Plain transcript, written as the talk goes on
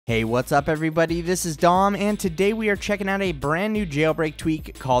Hey, what's up everybody? This is Dom, and today we are checking out a brand new jailbreak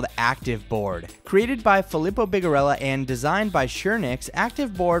tweak called ActiveBoard. Created by Filippo Bigarella and designed by Shurnix,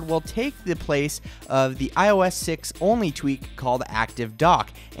 ActiveBoard will take the place of the iOS 6 only tweak called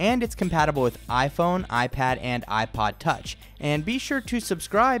ActiveDock, and it's compatible with iPhone, iPad, and iPod Touch. And be sure to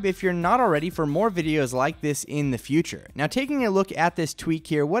subscribe if you're not already for more videos like this in the future. Now, taking a look at this tweak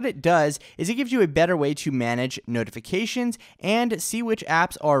here, what it does is it gives you a better way to manage notifications and see which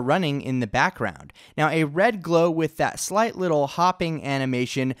apps are running in the background. Now, a red glow with that slight little hopping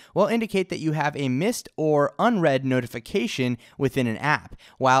animation will indicate that you have a missed or unread notification within an app,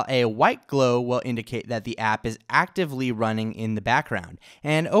 while a white glow will indicate that the app is actively running in the background.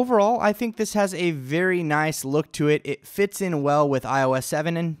 And overall, I think this has a very nice look to it. It fits in well with iOS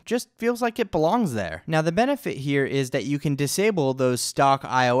 7 and just feels like it belongs there. Now, the benefit here is that you can disable those stock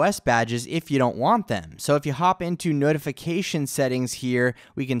iOS badges if you don't want them. So if you hop into notification settings here,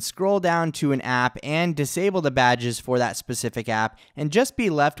 we can scroll down to an app and disable the badges for that specific app and just be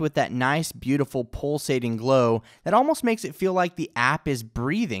left with that nice, beautiful pulsating glow that almost makes it feel like the app is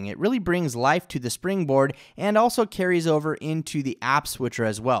breathing. It really brings life to the Springboard and also carries over into the app switcher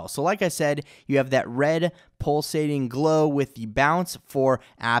as well. So like I said, you have that red pulsating glow with the bounce for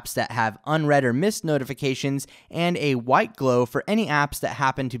apps that have unread or missed notifications, and a white glow for any apps that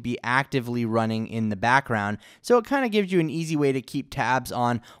happen to be actively running in the background. So it kind of gives you an easy way to keep tabs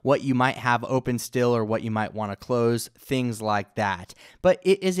on what you might have open still or what you might want to close, things like that. But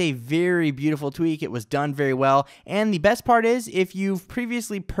it is a very beautiful tweak. It was done very well, and the best part is if you've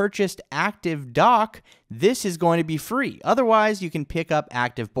previously purchased ActiveDock, this is going to be free. Otherwise, you can pick up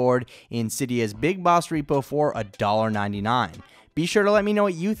ActiveBoard in Cydia's Big Boss repo for $1.99. Be sure to let me know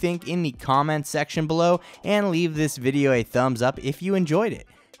what you think in the comments section below and leave this video a thumbs up if you enjoyed it.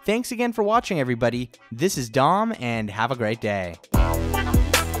 Thanks again for watching, everybody. This is Dom, and have a great day.